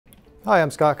Hi,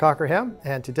 I'm Scott Cockerham,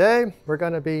 and today we're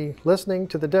going to be listening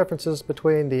to the differences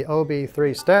between the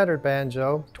OB-3 standard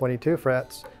banjo, 22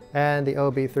 frets, and the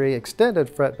OB-3 extended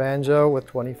fret banjo with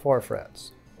 24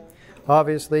 frets.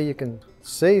 Obviously, you can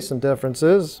see some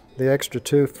differences, the extra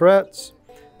 2 frets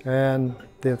and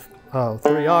the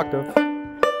 3-octave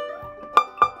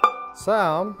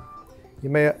sound.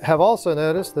 You may have also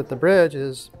noticed that the bridge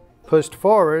is pushed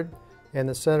forward in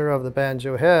the center of the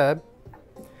banjo head,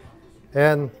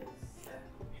 and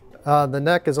the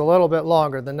neck is a little bit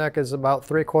longer. The neck is about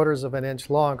 3/4 of an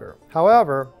inch longer.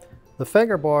 However, the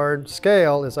fingerboard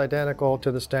scale is identical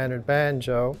to the standard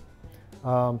banjo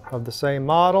of the same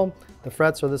model. The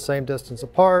frets are the same distance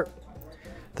apart.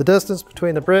 The distance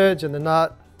between the bridge and the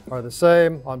nut are the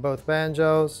same on both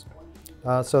banjos,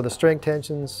 so the string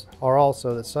tensions are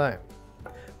also the same.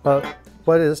 But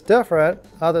what is different,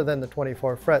 other than the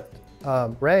 24 fret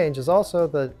range, is also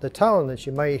the tone that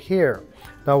you may hear.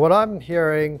 Now what I'm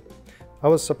hearing, I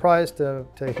was surprised to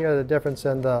hear the difference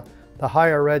in the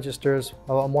higher registers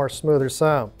of a more smoother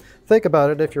sound. Think about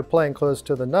it, if you're playing close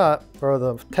to the nut or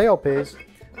the tailpiece,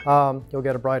 you'll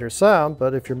get a brighter sound,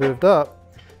 but if you're moved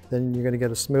up, then you're going to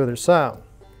get a smoother sound.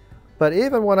 But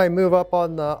even when I move up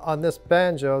on this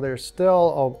banjo, there's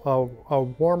still a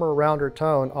warmer, rounder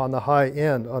tone on the high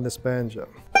end on this banjo.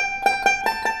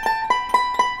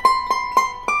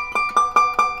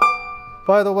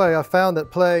 By the way, I found that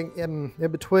playing in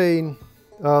between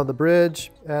the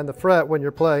bridge and the fret when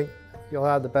you're playing, you'll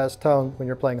have the best tone when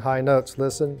you're playing high notes.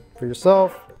 Listen for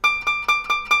yourself.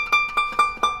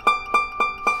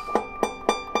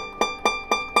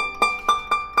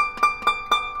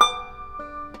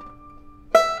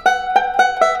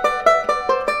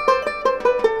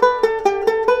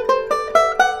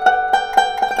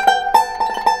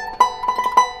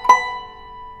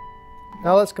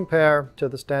 Now let's compare to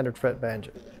the standard fret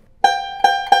banjo.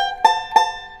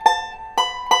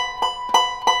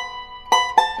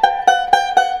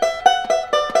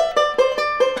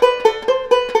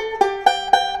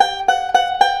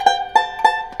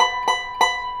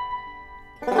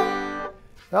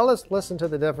 Now let's listen to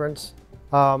the difference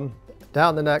down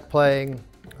the neck playing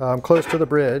close to the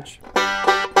bridge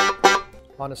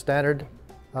on a standard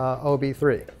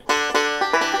OB-3.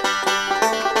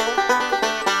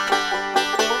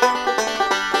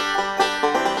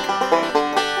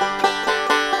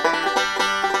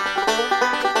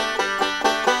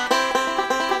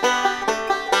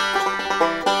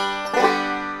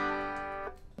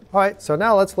 All right, so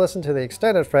now let's listen to the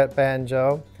extended fret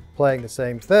banjo playing the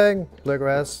same thing,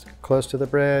 bluegrass, close to the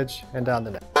bridge and down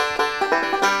the neck.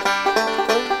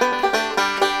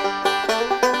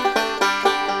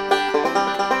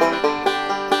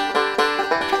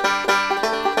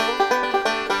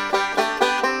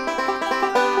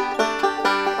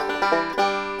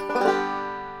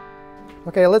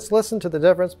 Okay, let's listen to the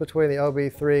difference between the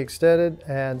OB-3 extended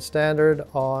and standard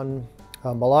on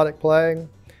melodic playing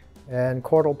and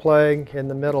chordal playing in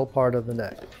the middle part of the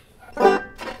neck.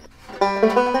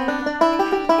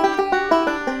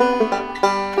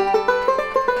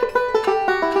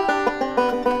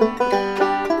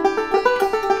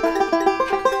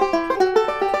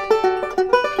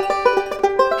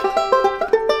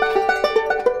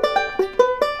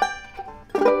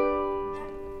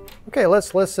 Okay,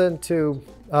 let's listen to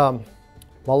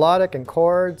melodic and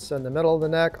chords in the middle of the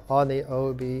neck on the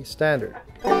OB standard.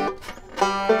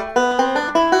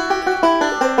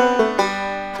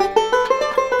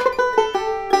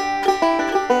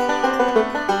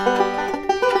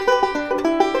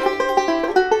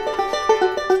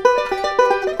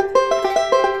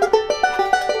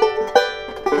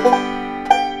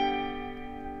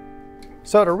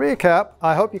 So to recap,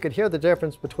 I hope you could hear the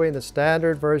difference between the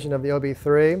standard version of the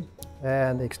OB-3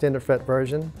 and the extended fret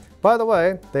version. By the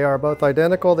way, they are both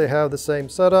identical. They have the same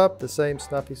setup, the same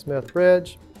Snuffy Smith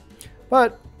bridge.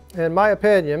 But in my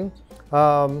opinion,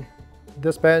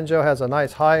 this banjo has a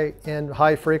nice high-end,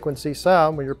 high-frequency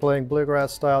sound when you're playing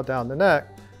bluegrass style down the neck.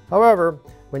 However,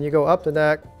 when you go up the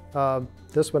neck,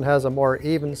 this one has a more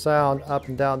even sound up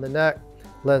and down the neck,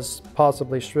 less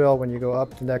possibly shrill when you go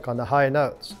up the neck on the high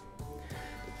notes.